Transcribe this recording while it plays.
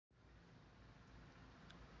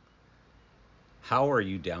How are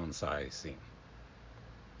you downsizing?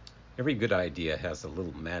 Every good idea has a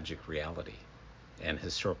little magic reality and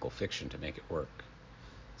historical fiction to make it work.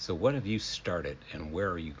 So what have you started and where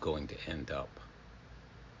are you going to end up?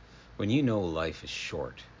 When you know life is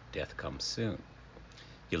short, death comes soon.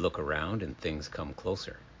 You look around and things come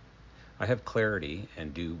closer. I have clarity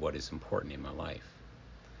and do what is important in my life.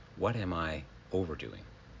 What am I overdoing?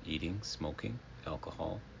 Eating, smoking,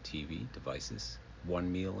 alcohol, TV, devices,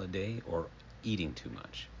 one meal a day, or eating too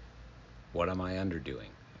much? What am I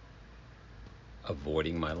underdoing?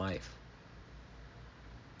 Avoiding my life.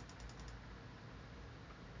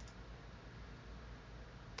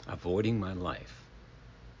 Avoiding my life.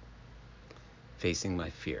 Facing my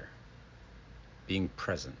fear. Being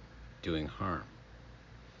present, doing harm.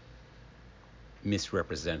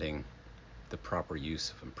 Misrepresenting the proper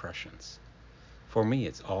use of impressions. For me,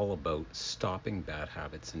 it's all about stopping bad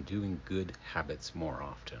habits and doing good habits more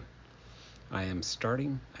often. I am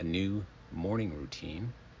starting a new morning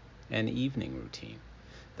routine and evening routine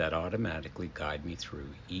that automatically guide me through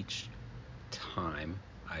each time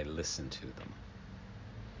I listen to them.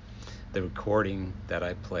 The recording that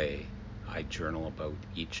I play, I journal about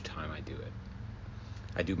each time I do it.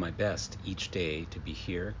 I do my best each day to be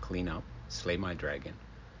here, clean up, slay my dragon,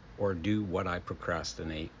 or do what I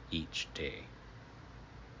procrastinate each day.